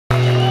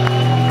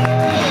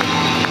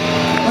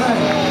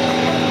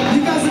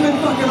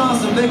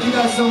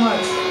guys so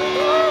much.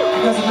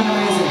 You guys have been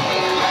amazing.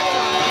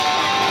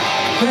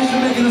 Thanks for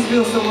making us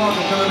feel so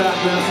welcome coming back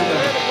to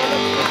Amsterdam.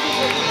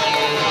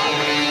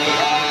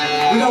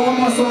 We got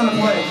one more song to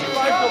play.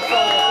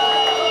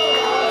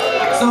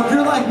 So if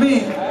you're like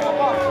me,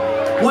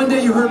 one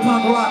day you heard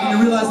punk rock and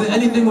you realized that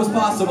anything was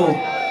possible.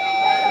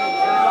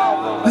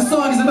 This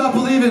song is about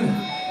believing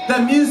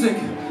that music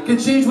can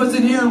change what's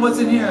in here and what's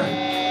in here.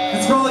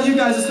 It's for all of you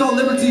guys. It's called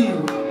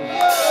Libertine.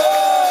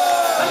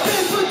 I've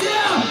been put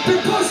down, been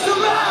pushed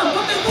around,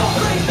 but they won't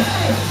break me.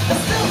 I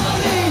still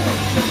believe,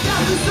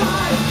 that's the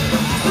sign.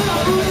 Still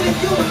not believing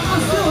you, but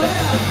I'm still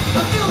here.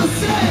 I feel the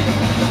same.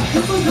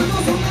 This was the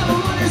most we'll never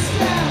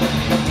understand.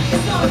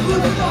 It's not a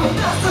blueprint or a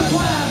master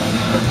plan.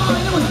 All I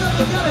know is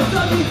nothing that I've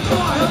done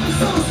before. Help me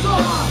so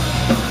strong.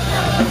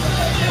 Never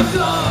let it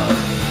go.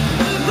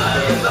 It's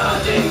very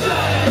mounting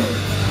day.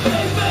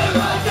 It's very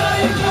much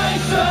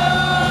dedication.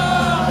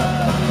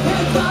 In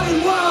a cloudy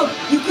world,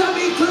 you got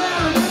me clear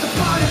and it's a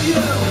part of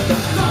you.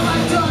 It's all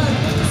I've done.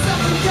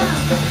 Second guess.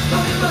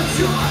 Don't be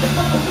mature,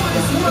 but for what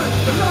it's worth,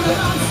 know that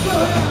I'm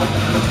still here.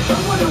 I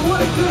wonder what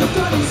I could have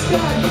done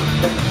instead.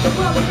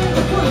 Well, we made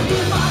the work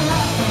in my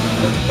head.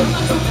 I'm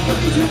like something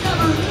that you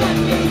never let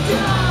me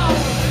down.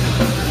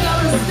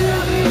 Never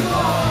steer me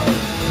wrong.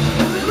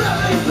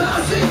 Every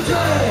passing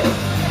day,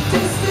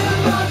 tasting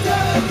my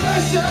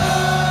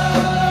dedication.